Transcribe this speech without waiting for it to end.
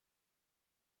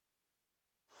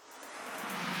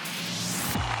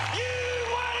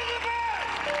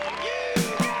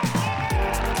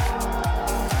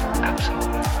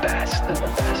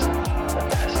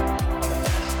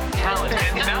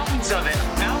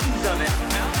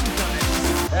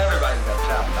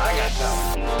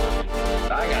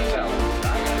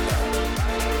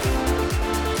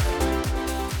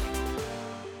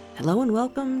Hello and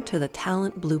welcome to the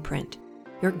Talent Blueprint,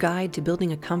 your guide to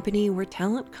building a company where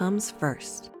talent comes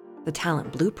first. The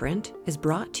Talent Blueprint is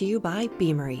brought to you by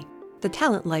Beamery, the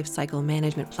talent lifecycle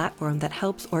management platform that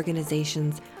helps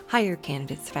organizations hire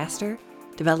candidates faster,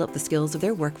 develop the skills of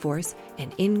their workforce,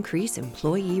 and increase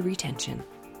employee retention.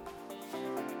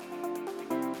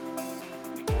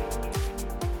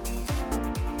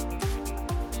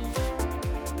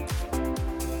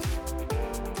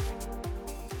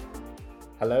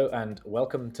 Hello and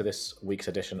welcome to this week's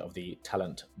edition of the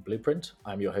Talent Blueprint.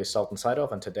 I'm your host, Sultan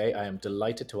Saidov, and today I am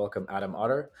delighted to welcome Adam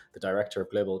Artar, the Director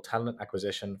of Global Talent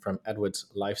Acquisition from Edwards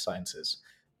Lifesciences.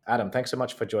 Adam, thanks so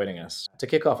much for joining us. To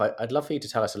kick off, I'd love for you to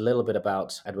tell us a little bit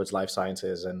about Edwards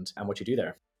Lifesciences and what you do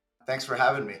there. Thanks for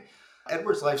having me.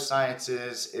 Edwards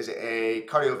Lifesciences is a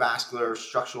cardiovascular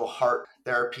structural heart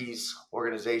therapies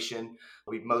organization.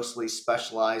 We mostly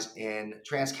specialize in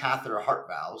transcatheter heart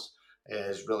valves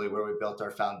is really where we built our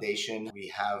foundation.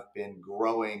 We have been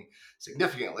growing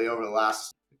significantly over the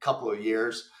last couple of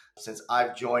years. Since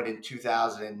I've joined in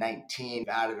 2019, we've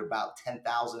added about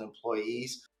 10,000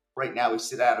 employees. Right now, we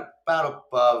sit at about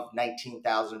above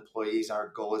 19,000 employees.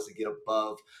 Our goal is to get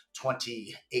above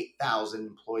 28,000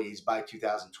 employees by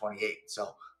 2028.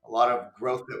 So a lot of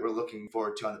growth that we're looking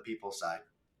forward to on the people side.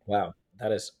 Wow,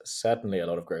 that is certainly a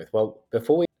lot of growth. Well,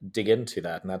 before we dig into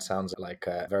that, and that sounds like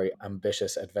a very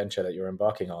ambitious adventure that you're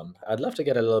embarking on, I'd love to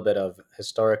get a little bit of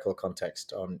historical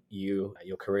context on you,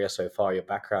 your career so far, your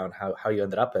background, how you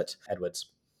ended up at Edwards.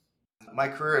 My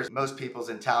career, as most people's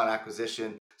in talent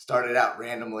acquisition, started out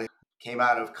randomly. Came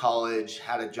out of college,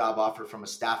 had a job offer from a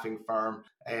staffing firm,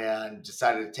 and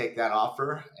decided to take that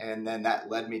offer. And then that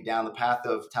led me down the path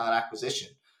of talent acquisition.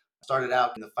 Started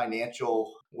out in the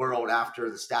financial world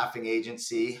after the staffing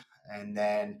agency, and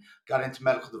then got into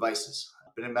medical devices.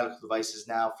 I've been in medical devices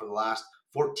now for the last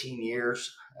 14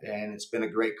 years, and it's been a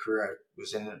great career. I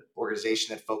was in an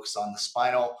organization that focused on the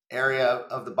spinal area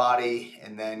of the body,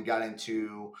 and then got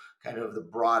into kind of the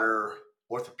broader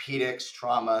orthopedics,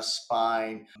 trauma,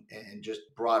 spine, and just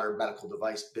broader medical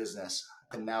device business.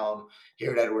 And now I'm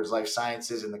here at Edwards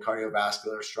Lifesciences in the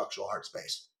cardiovascular structural heart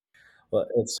space. Well,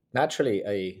 it's naturally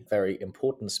a very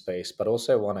important space, but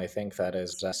also one I think that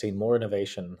has seen more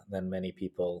innovation than many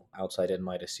people outside in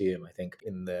might assume. I think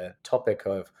in the topic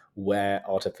of where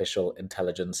artificial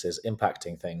intelligence is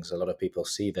impacting things, a lot of people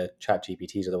see the chat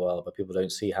GPTs of the world, but people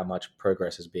don't see how much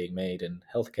progress is being made in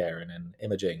healthcare and in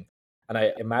imaging. And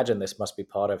I imagine this must be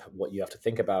part of what you have to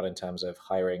think about in terms of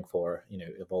hiring for,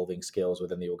 evolving skills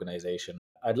within the organization.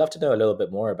 I'd love to know a little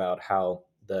bit more about how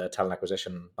the talent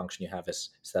acquisition function you have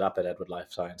is set up at Edward Life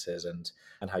Sciences and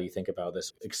how you think about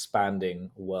this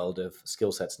expanding world of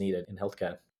skill sets needed in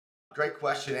healthcare. Great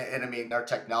question. And I mean, our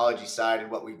technology side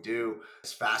and what we do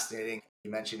is fascinating. You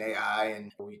mentioned AI,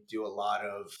 and we do a lot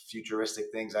of futuristic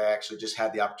things. I actually just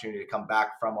had the opportunity to come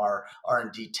back from our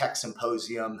R&D tech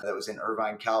symposium that was in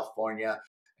Irvine, California,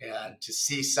 and to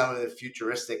see some of the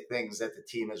futuristic things that the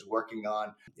team is working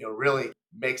on, really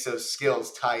makes those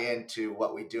skills tie into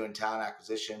what we do in talent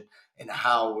acquisition and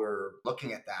how we're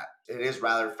looking at that. It is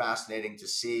rather fascinating to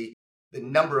see the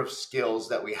number of skills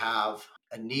that we have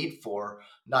a need for,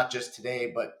 not just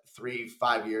today, but 3,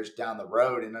 5 years down the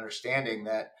road, and understanding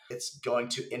that it's going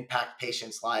to impact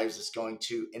patients' lives, it's going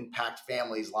to impact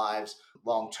families' lives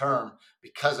long term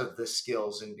because of the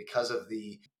skills and because of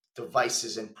the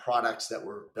devices and products that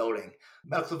we're building.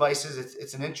 Medical devices,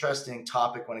 it's an interesting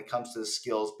topic when it comes to the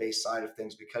skills based side of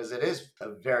things, because it is a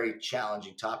very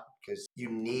challenging topic, because you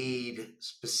need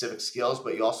specific skills,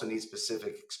 but you also need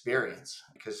specific experience,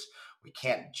 because we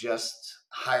can't just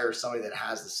hire somebody that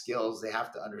has the skills. They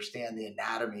have to understand the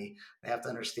anatomy. They have to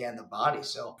understand the body.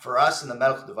 So for us in the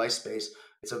medical device space,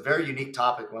 it's a very unique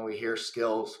topic when we hear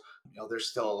skills. There's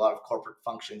still a lot of corporate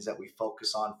functions that we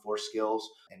focus on for skills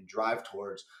and drive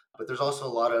towards, but there's also a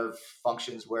lot of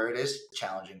functions where it is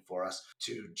challenging for us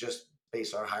to just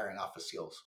base our hiring off of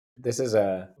skills. This is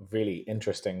a really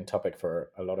interesting topic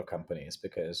for a lot of companies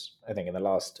because I think in the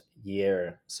last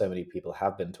year, so many people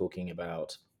have been talking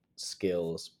about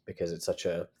skills because it's such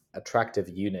a attractive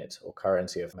unit or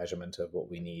currency of measurement of what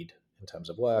we need in terms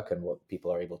of work and what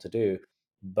people are able to do.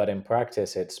 But in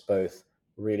practice, it's both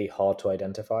really hard to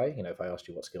identify. If I asked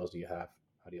you what skills do you have,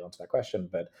 how do you answer that question?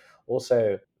 But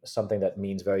also something that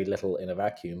means very little in a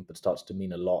vacuum, but starts to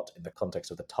mean a lot in the context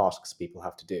of the tasks people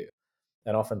have to do.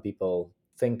 And often people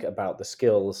think about the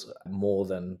skills more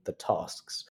than the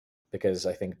tasks, because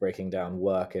I think breaking down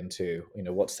work into,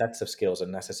 what sets of skills are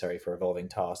necessary for evolving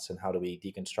tasks and how do we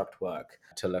deconstruct work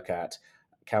to look at,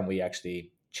 can we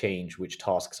actually change which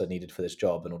tasks are needed for this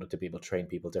job in order to be able to train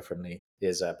people differently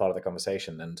is part of the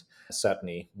conversation. And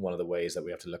certainly one of the ways that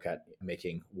we have to look at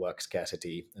making work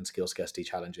scarcity and skill scarcity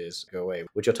challenges go away,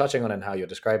 which you're touching on in how you're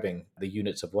describing the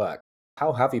units of work.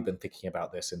 How have you been thinking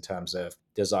about this in terms of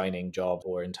designing jobs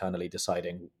or internally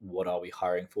deciding what are we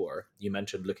hiring for? You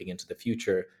mentioned looking into the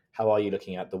future. How are you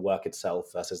looking at the work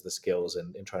itself versus the skills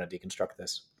in trying to deconstruct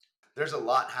this? There's a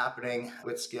lot happening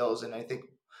with skills. And I think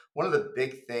one of the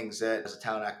big things that as a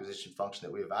talent acquisition function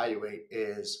that we evaluate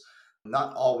is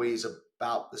not always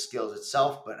about the skills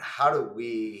itself, but how do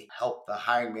we help the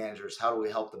hiring managers? How do we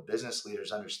help the business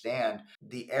leaders understand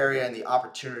the area and the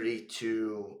opportunity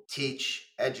to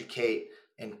teach, educate,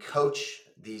 and coach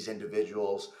these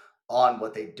individuals on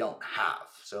what they don't have?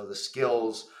 So the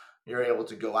skills you're able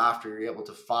to go after, you're able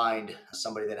to find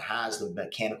somebody that has the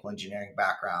mechanical engineering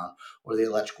background or the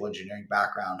electrical engineering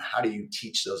background. How do you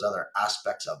teach those other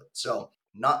aspects of it? So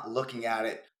not looking at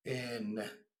it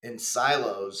in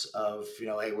silos of,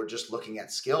 hey, we're just looking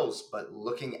at skills, but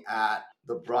looking at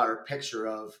the broader picture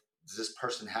of, does this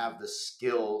person have the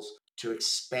skills to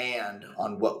expand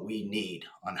on what we need,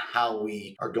 on how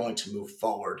we are going to move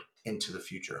forward into the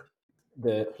future?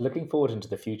 The looking forward into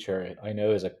the future, I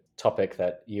know, is a topic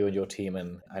that you and your team,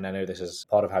 and I know this is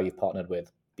part of how you've partnered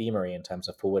with Beamery in terms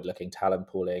of forward-looking talent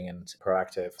pooling and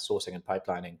proactive sourcing and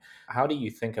pipelining. How do you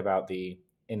think about the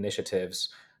initiatives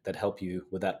that help you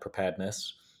with that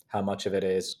preparedness? How much of it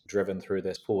is driven through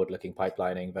this forward-looking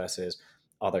pipelining versus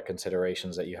other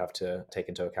considerations that you have to take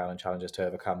into account and challenges to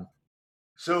overcome?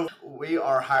 So we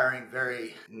are hiring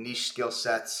very niche skill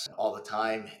sets all the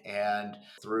time. And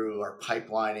through our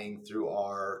pipelining, through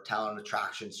our talent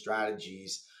attraction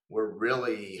strategies, we're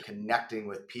really connecting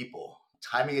with people.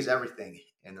 Timing is everything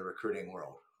in the recruiting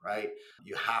world, right?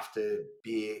 You have to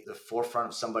be the forefront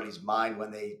of somebody's mind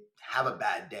when they have a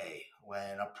bad day,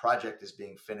 when a project is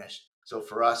being finished. So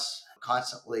for us,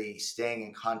 constantly staying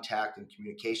in contact and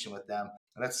communication with them,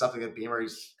 and that's something that Beamer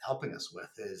is helping us with,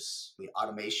 is the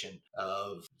automation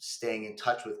of staying in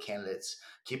touch with candidates,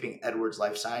 keeping Edwards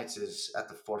Lifesciences at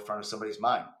the forefront of somebody's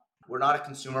mind. We're not a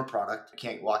consumer product. You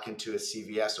can't walk into a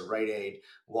CVS or Rite Aid,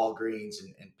 Walgreens,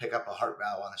 and pick up a heart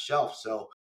valve on the shelf. So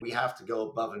we have to go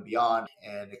above and beyond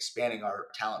and expanding our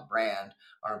talent brand,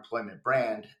 our employment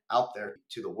brand out there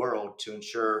to the world to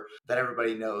ensure that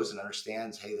everybody knows and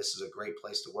understands, hey, this is a great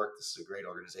place to work. This is a great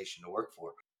organization to work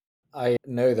for. I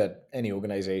know that any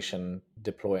organization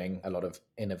deploying a lot of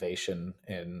innovation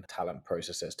in talent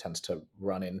processes tends to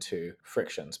run into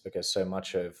frictions because so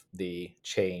much of the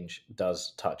change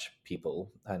does touch people.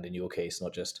 And in your case,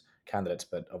 not just candidates,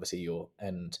 but obviously your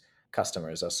end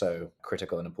customers are so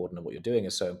critical and important, and what you're doing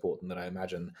is so important that I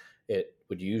imagine it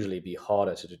would usually be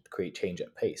harder to create change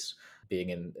at pace. Being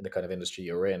in the kind of industry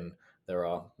you're in, there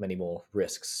are many more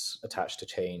risks attached to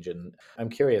change. And I'm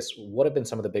curious, what have been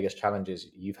some of the biggest challenges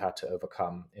you've had to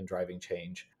overcome in driving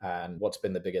change? And what's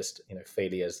been the biggest,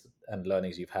 failures and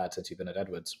learnings you've had since you've been at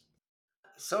Edwards?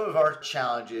 Some of our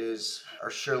challenges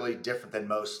are surely different than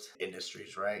most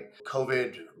industries, right?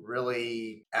 COVID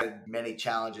really added many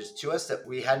challenges to us that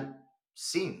we hadn't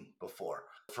seen before.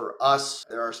 For us,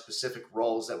 there are specific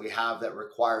roles that we have that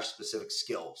require specific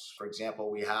skills. For example,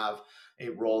 we have a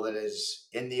role that is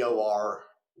in the OR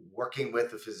working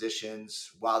with the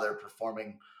physicians while they're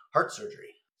performing heart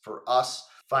surgery. For us,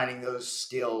 finding those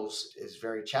skills is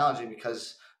very challenging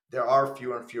because there are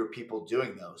fewer and fewer people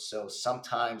doing those. So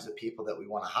sometimes the people that we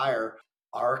want to hire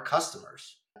are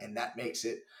customers, and that makes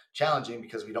it challenging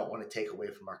because we don't want to take away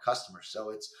from our customers. So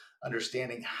it's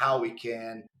understanding how we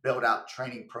can build out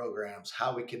training programs,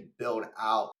 how we can build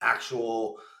out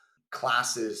actual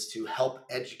classes to help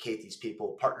educate these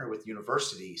people, partner with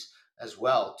universities as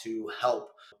well to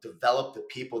help develop the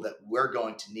people that we're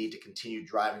going to need to continue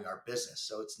driving our business.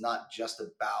 So it's not just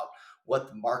about what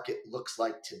the market looks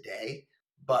like today,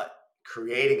 but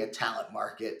creating a talent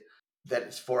market that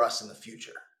is for us in the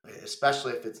future,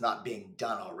 especially if it's not being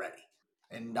done already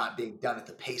and not being done at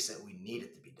the pace that we need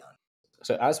it to be done.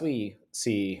 So, as we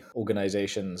see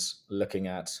organizations looking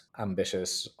at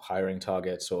ambitious hiring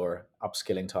targets or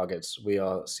upskilling targets, we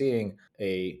are seeing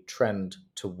a trend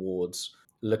towards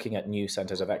looking at new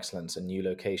centers of excellence and new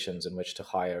locations in which to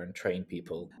hire and train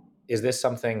people. Is this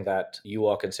something that you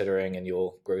are considering in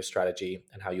your growth strategy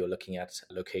and how you're looking at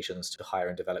locations to hire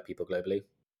and develop people globally?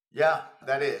 Yeah,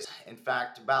 that is. In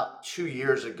fact, about 2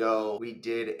 years ago, we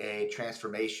did a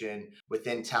transformation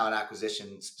within talent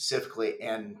acquisition specifically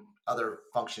and other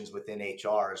functions within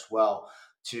HR as well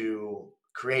to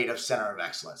creative center of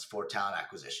excellence for talent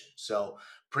acquisition. So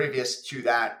previous to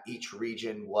that, each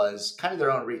region was kind of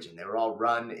their own region. They were all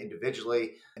run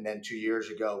individually. And then 2 years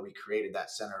ago, we created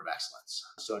that center of excellence.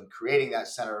 So in creating that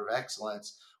center of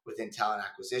excellence within talent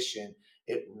acquisition,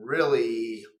 it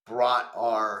really brought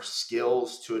our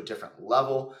skills to a different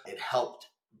level. It helped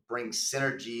bring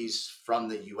synergies from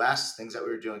the US, things that we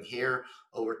were doing here,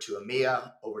 over to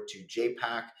EMEA, over to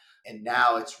JPAC. And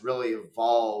now it's really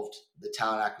evolved the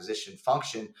talent acquisition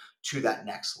function to that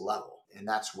next level. And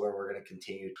that's where we're going to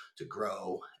continue to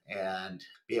grow and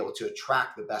be able to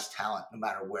attract the best talent no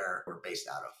matter where we're based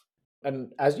out of.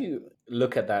 And as you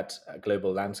look at that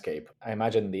global landscape, I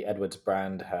imagine the Edwards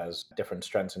brand has different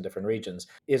strengths in different regions.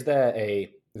 Is there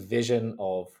a vision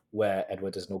of where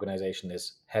Edwards as an organization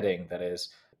is heading that is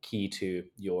key to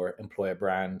your employer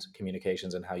brand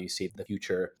communications and how you see the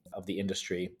future of the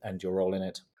industry and your role in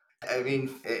it? I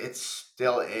mean, it's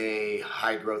still a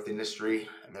high growth industry,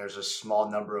 and there's a small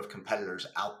number of competitors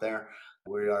out there.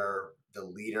 We are the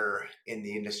leader in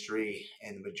the industry,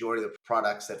 and the majority of the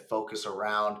products that focus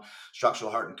around structural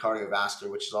heart and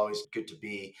cardiovascular, which is always good to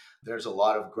be. There's a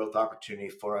lot of growth opportunity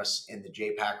for us in the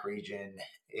JPAC region,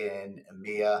 in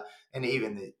EMEA, and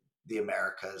even the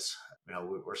Americas.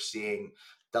 We're seeing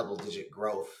double digit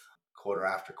growth quarter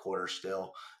after quarter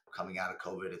still coming out of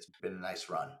COVID. It's been a nice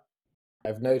run.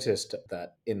 I've noticed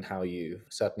that in how you've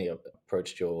certainly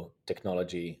approached your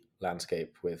technology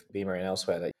landscape with Beamer and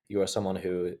elsewhere, that you are someone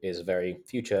who is very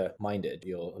future minded.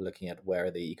 You're looking at where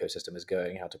the ecosystem is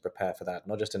going, how to prepare for that,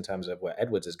 not just in terms of where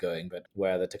Edwards is going, but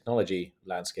where the technology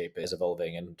landscape is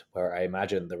evolving and where I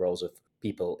imagine the roles of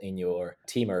people in your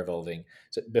team are evolving.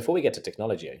 So before we get to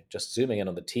technology, just zooming in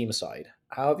on the team side,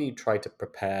 how have you tried to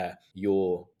prepare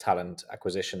your talent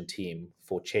acquisition team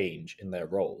for change in their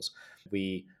roles?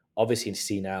 We obviously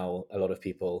see now a lot of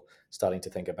people starting to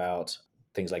think about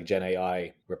things like Gen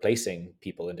AI replacing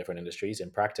people in different industries. In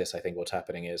practice, I think what's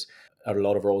happening is a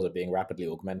lot of roles are being rapidly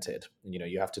augmented.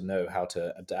 You have to know how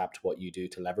to adapt what you do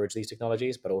to leverage these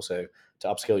technologies, but also to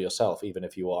upskill yourself, even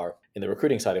if you are in the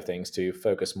recruiting side of things, to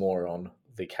focus more on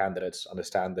the candidates,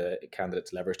 understand the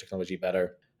candidates, leverage technology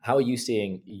better. How are you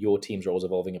seeing your team's roles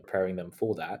evolving and preparing them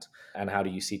for that? And how do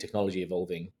you see technology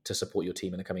evolving to support your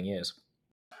team in the coming years?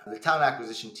 The talent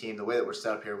acquisition team, the way that we're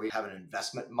set up here, we have an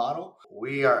investment model.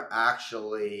 We are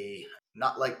actually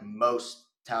not like most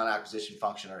talent acquisition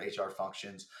function or HR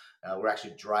functions. We're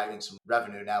actually driving some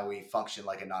revenue. Now we function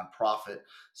like a nonprofit.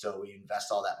 So we invest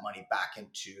all that money back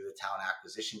into the talent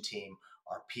acquisition team,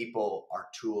 our people, our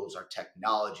tools, our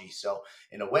technology. So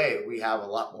in a way, we have a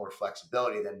lot more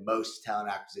flexibility than most talent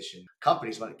acquisition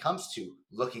companies when it comes to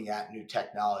looking at new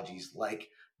technologies like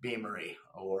Beamery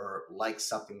or like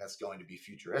something that's going to be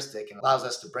futuristic, and allows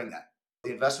us to bring that.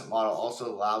 The investment model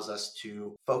also allows us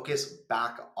to focus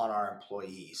back on our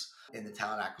employees in the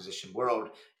talent acquisition world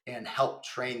and help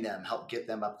train them, help get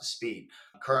them up to speed.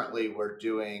 Currently, we're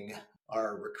doing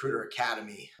our recruiter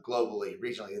academy globally,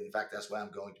 regionally. In fact, that's why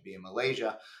I'm going to be in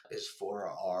Malaysia, is for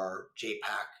our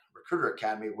JPAC recruiter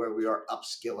academy, where we are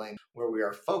upskilling, where we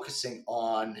are focusing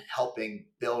on helping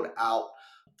build out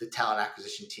the talent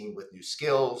acquisition team with new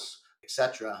skills,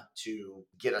 etc., to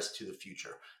get us to the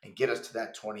future and get us to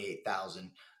that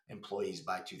 28,000 employees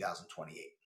by 2028.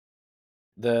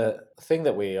 The thing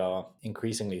that we are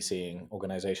increasingly seeing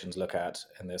organizations look at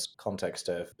in this context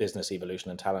of business evolution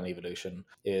and talent evolution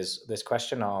is this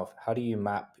question of how do you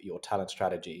map your talent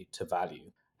strategy to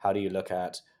value? How do you look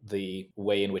at the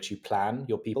way in which you plan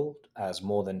your people as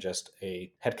more than just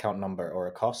a headcount number or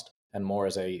a cost, and more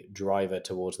as a driver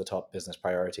towards the top business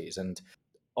priorities? And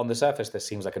on the surface, this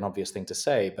seems like an obvious thing to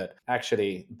say, but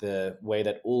actually, the way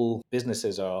that all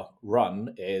businesses are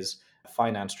run is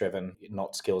finance driven,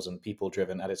 not skills and people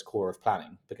driven at its core of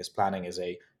planning, because planning is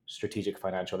a strategic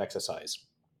financial exercise.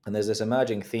 And there's this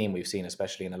emerging theme we've seen,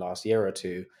 especially in the last year or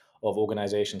two, of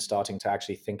organizations starting to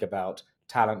actually think about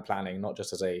talent planning, not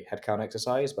just as a headcount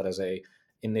exercise, but as a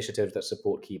initiatives that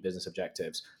support key business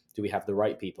objectives. Do we have the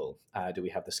right people? Do we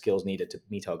have the skills needed to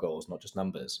meet our goals, not just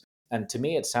numbers? And to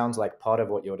me, it sounds like part of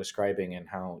what you're describing and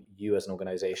how you as an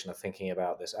organization are thinking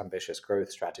about this ambitious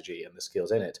growth strategy and the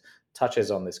skills in it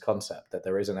touches on this concept that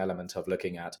there is an element of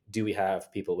looking at, do we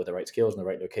have people with the right skills in the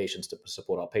right locations to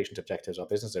support our patient objectives, our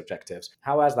business objectives?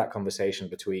 How has that conversation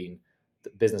between the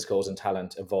business goals and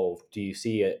talent evolved? Do you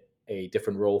see a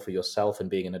different role for yourself in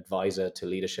being an advisor to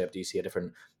leadership? Do you see a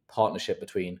different partnership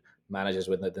between managers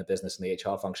within the business and the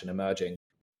HR function emerging?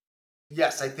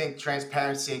 Yes, I think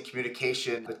transparency and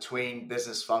communication between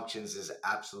business functions is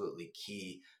absolutely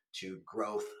key to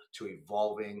growth, to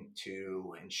evolving,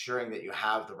 to ensuring that you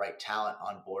have the right talent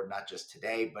on board, not just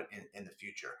today, but in the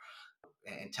future.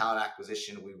 In talent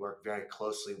acquisition, we work very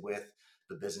closely with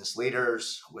the business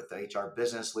leaders, with the HR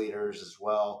business leaders as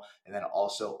well, and then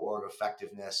also org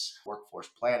effectiveness, workforce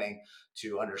planning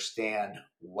to understand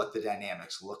what the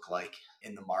dynamics look like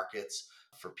in the markets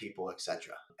for people,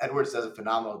 etc. Edwards does a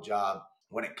phenomenal job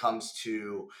when it comes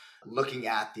to looking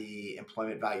at the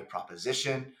employment value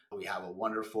proposition. We have a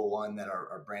wonderful one that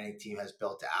our branding team has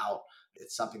built out.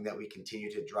 It's something that we continue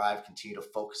to drive, continue to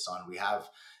focus on. We have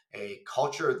a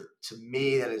culture to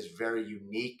me that is very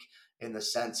unique in the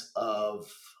sense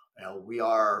of, we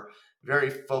are very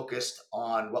focused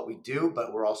on what we do,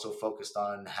 but we're also focused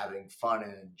on having fun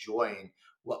and enjoying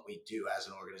what we do as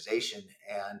an organization.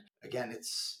 And again,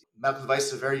 it's medical device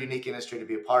is a very unique industry to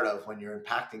be a part of when you're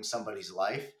impacting somebody's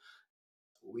life.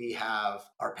 We have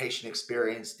our patient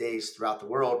experience days throughout the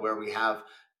world where we have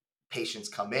patients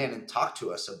come in and talk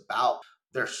to us about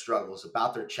their struggles,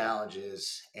 about their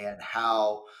challenges, and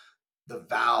how the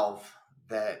valve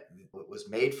that was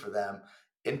made for them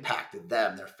impacted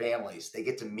them, their families. They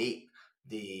get to meet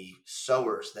the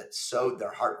sewers that sewed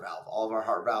their heart valve. All of our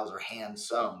heart valves are hand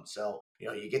sewn. So,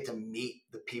 you get to meet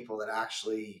the people that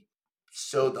actually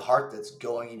sewed the heart that's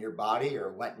going in your body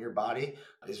or went in your body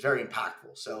is very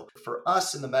impactful. So for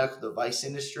us in the medical device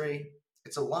industry,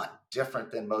 it's a lot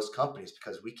different than most companies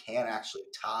because we can actually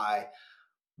tie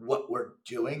what we're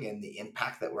doing and the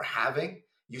impact that we're having.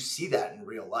 You see that in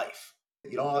real life.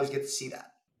 You don't always get to see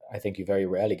that. I think you very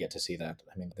rarely get to see that.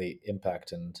 I mean, the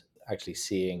impact and actually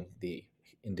seeing the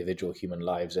individual human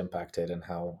lives impacted and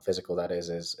how physical that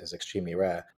is extremely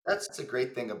rare. That's a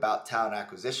great thing about talent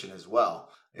acquisition as well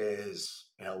is,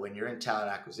 when you're in talent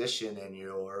acquisition and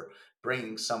you're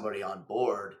bringing somebody on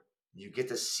board, you get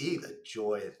to see the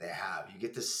joy that they have. You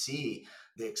get to see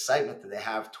the excitement that they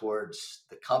have towards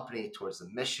the company, towards the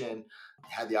mission.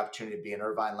 I had the opportunity to be in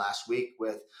Irvine last week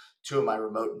with two of my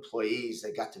remote employees.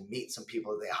 They got to meet some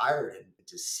people that they hired and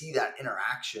to see that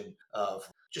interaction of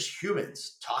just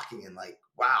humans talking and like,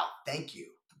 wow, thank you.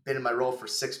 Been in my role for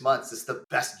 6 months. This is the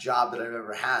best job that I've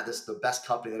ever had. This is the best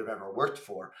company that I've ever worked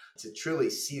for. To truly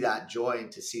see that joy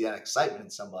and to see that excitement in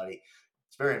somebody,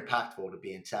 it's very impactful to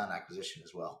be in talent acquisition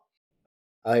as well.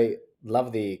 I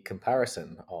love the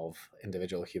comparison of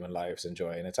individual human lives and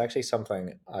joy. And it's actually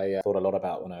something I thought a lot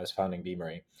about when I was founding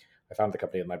Beamery. I founded the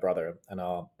company with my brother, and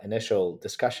our initial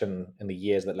discussion in the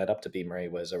years that led up to Beamery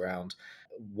was around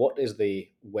what is the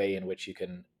way in which you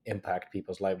can impact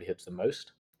people's livelihoods the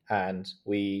most. And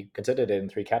we considered it in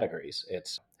three categories: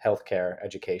 it's healthcare,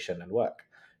 education, and work.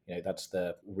 That's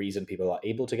the reason people are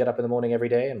able to get up in the morning every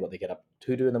day and what they get up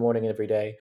to do in the morning every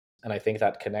day. And I think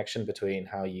that connection between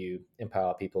how you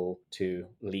empower people to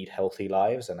lead healthy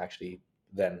lives and actually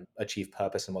then achieve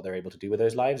purpose in what they're able to do with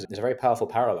those lives is a very powerful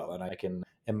parallel. And I can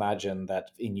imagine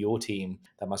that in your team,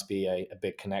 there must be a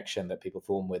big connection that people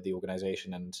form with the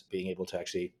organization and being able to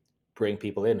actually bring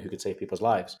people in who could save people's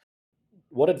lives.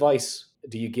 What advice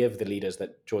do you give the leaders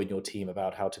that join your team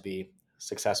about how to be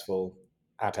successful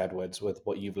at Edwards with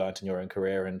what you've learned in your own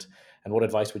career? And what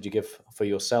advice would you give for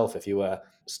yourself if you were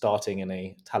starting in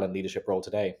a talent leadership role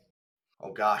today?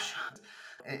 Oh gosh.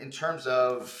 In terms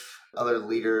of other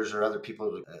leaders or other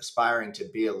people aspiring to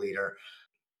be a leader,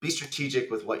 be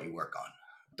strategic with what you work on.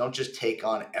 Don't just take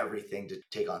on everything to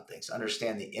take on things.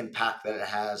 Understand the impact that it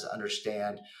has,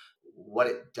 understand what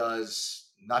it does,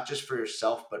 not just for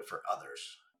yourself, but for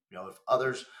others. If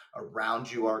others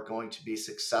around you are going to be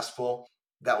successful,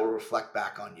 that will reflect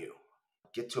back on you.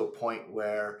 Get to a point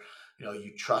where,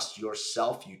 you trust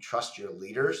yourself, you trust your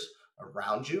leaders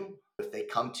around you. If they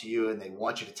come to you and they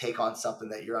want you to take on something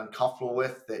that you're uncomfortable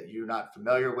with, that you're not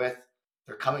familiar with,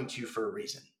 they're coming to you for a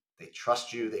reason. They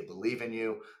trust you, they believe in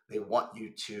you, they want you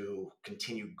to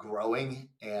continue growing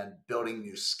and building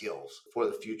new skills for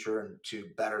the future and to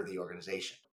better the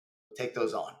organization. Take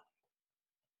those on.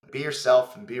 Be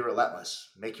yourself and be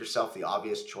relentless. Make yourself the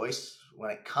obvious choice when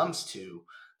it comes to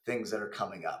things that are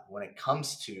coming up, when it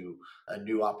comes to a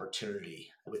new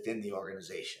opportunity within the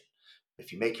organization.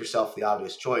 If you make yourself the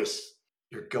obvious choice,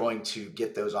 you're going to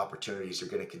get those opportunities. You're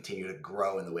going to continue to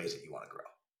grow in the ways that you want to grow.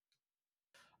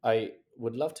 I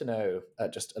would love to know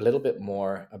just a little bit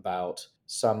more about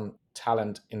some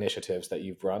talent initiatives that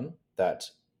you've run that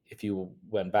if you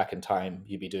went back in time,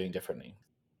 you'd be doing differently.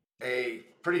 A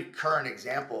pretty current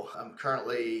example, I'm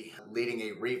currently leading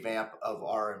a revamp of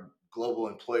our global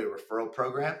employee referral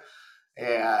program.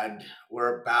 And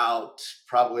we're about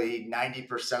probably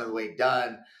 90% of the way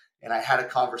done. And I had a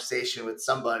conversation with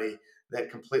somebody that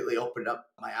completely opened up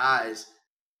my eyes,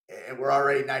 and we're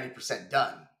already 90%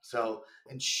 done. So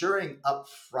ensuring up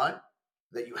front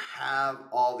that you have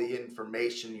all the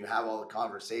information, you have all the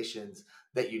conversations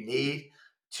that you need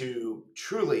to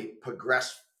truly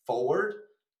progress forward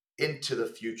into the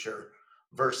future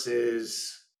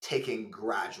versus taking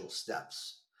gradual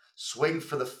steps. Swing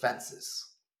for the fences.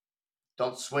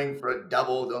 Don't swing for a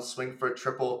double, don't swing for a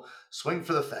triple, swing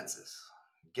for the fences.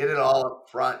 Get it all up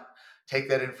front, take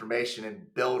that information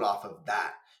and build off of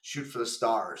that. Shoot for the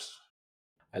stars.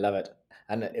 I love it.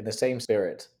 And in the same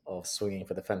spirit of swinging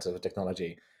for the fences of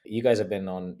technology, you guys have been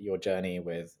on your journey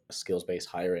with skills based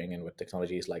hiring and with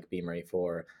technologies like Beamery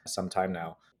for some time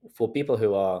now. For people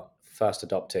who are first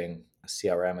adopting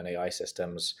CRM and AI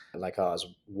systems like ours,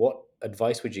 what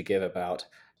advice would you give about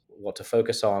what to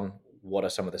focus on? What are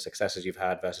some of the successes you've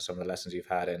had versus some of the lessons you've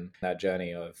had in that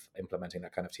journey of implementing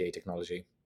that kind of TA technology?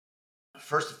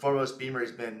 First and foremost, Beamer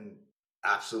has been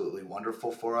absolutely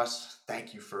wonderful for us.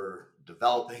 Thank you for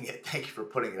developing it. Thank you for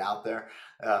putting it out there.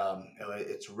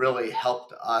 It's really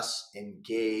helped us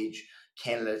engage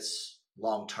candidates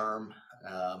long term.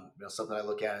 Something I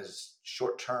look at is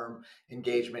short term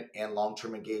engagement and long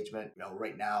term engagement.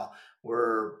 Right now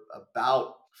we're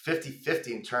about 50-50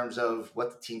 in terms of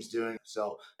what the team's doing.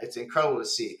 So it's incredible to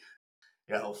see.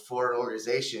 For an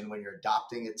organization, when you're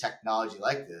adopting a technology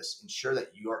like this, ensure that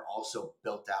you are also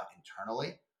built out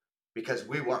internally, because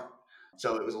we weren't.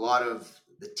 So it was a lot of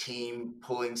the team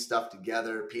pulling stuff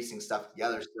together, piecing stuff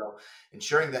together. So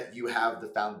ensuring that you have the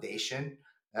foundation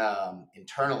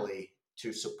internally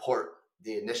to support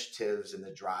the initiatives and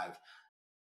the drive.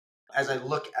 As I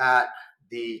look at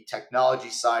the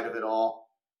technology side of it all,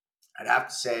 I'd have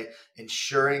to say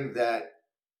ensuring that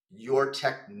your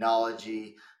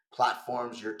technology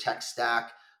platforms, your tech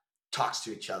stack talks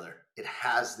to each other. It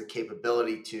has the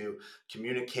capability to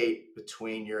communicate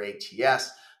between your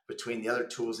ATS, between the other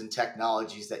tools and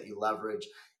technologies that you leverage.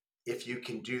 If you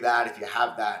can do that, if you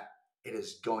have that, it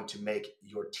is going to make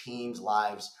your team's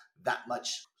lives that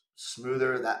much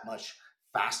smoother, that much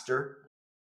faster.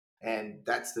 And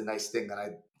that's the nice thing that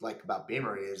I like about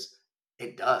Beamery is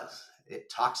it does. It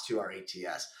talks to our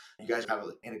ATS. You guys have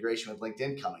an integration with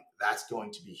LinkedIn coming. That's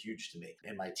going to be huge to me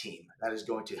and my team. That is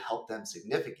going to help them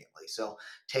significantly. So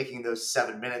taking those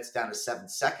 7 minutes down to 7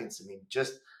 seconds, I mean,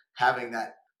 just having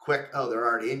that quick, oh, they're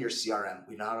already in your CRM.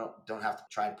 We don't have to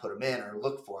try and put them in or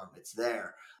look for them. It's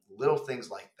there. Little things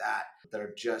like that that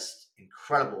are just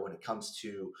incredible when it comes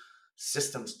to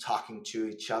systems talking to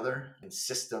each other and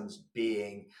systems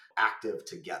being active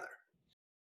together.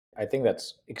 I think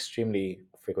that's extremely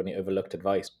frequently overlooked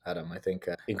advice, Adam. I think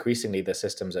increasingly the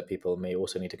systems that people may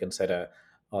also need to consider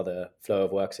are the flow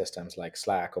of work systems like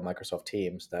Slack or Microsoft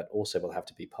Teams that also will have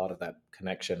to be part of that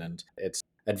connection. And it's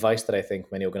advice that I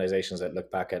think many organizations that look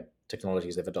back at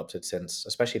technologies they've adopted since,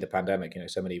 especially the pandemic,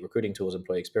 so many recruiting tools,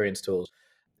 employee experience tools,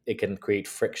 it can create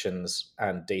frictions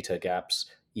and data gaps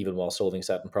even while solving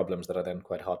certain problems that are then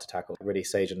quite hard to tackle. Really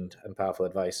sage and powerful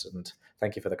advice. And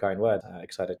thank you for the kind word.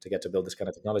 Excited to get to build this kind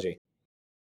of technology.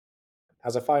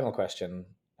 As a final question,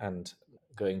 and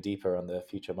going deeper on the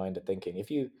future minded thinking,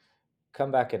 if you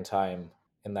come back in time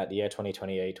in that year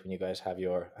 2028 when you guys have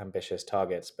your ambitious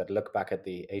targets, but look back at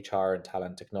the HR and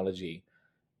talent technology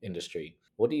industry,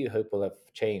 what do you hope will have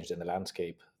changed in the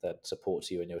landscape that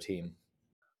supports you and your team?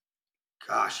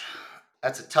 Gosh,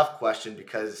 that's a tough question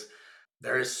because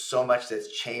there is so much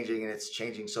that's changing and it's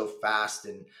changing so fast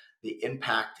and the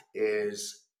impact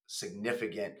is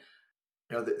significant.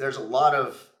 There's a lot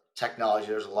of technology,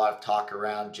 there's a lot of talk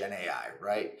around Gen AI,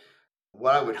 right?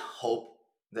 What I would hope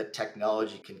that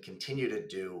technology can continue to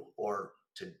do or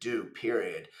to do,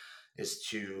 period, is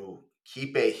to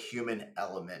keep a human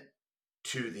element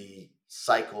to the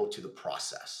cycle, to the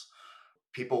process.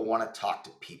 People want to talk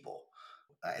to people.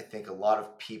 I think a lot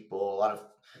of people, a lot of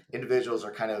individuals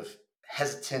are kind of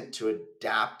hesitant to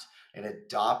adapt and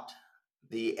adopt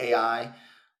the AI.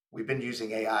 We've been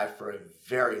using AI for a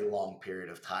very long period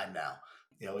of time now.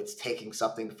 It's taking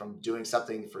something from doing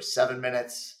something for 7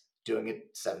 minutes, doing it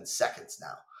 7 seconds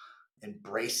now.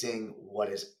 Embracing what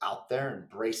is out there,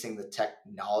 embracing the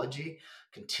technology,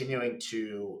 continuing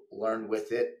to learn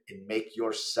with it and make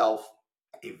yourself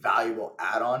a valuable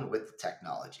add-on with the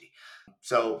technology.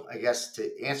 So I guess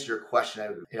to answer your question,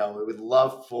 I would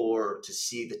love to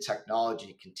see the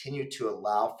technology continue to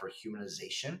allow for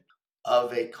humanization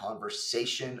of a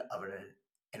conversation, of an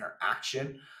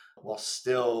interaction, while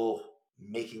still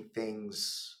making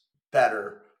things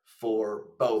better for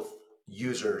both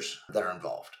users that are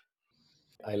involved.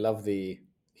 I love the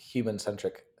human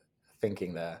centric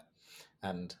thinking there,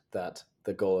 and that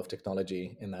the goal of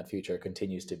technology in that future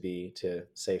continues to be to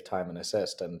save time and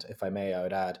assist. And if I may, I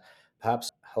would add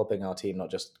perhaps helping our team not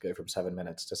just go from 7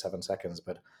 minutes to 7 seconds,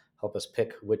 but help us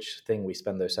pick which thing we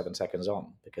spend those 7 seconds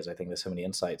on, because I think there's so many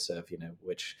insights of,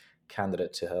 which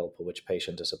candidate to help or which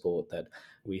patient to support that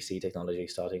we see technology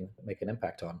starting to make an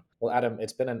impact on. Well, Adam,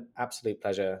 it's been an absolute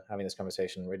pleasure having this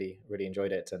conversation. Really, really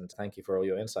enjoyed it. And thank you for all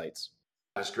your insights.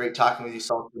 It was great talking with you,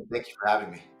 Sultan. Thank you for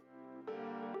having me.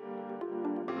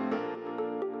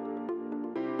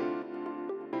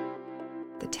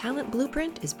 The Talent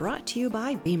Blueprint is brought to you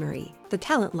by Beamery, the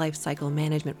talent lifecycle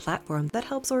management platform that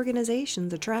helps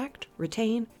organizations attract,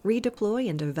 retain, redeploy,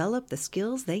 and develop the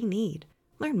skills they need.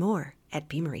 Learn more at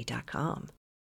beamery.com.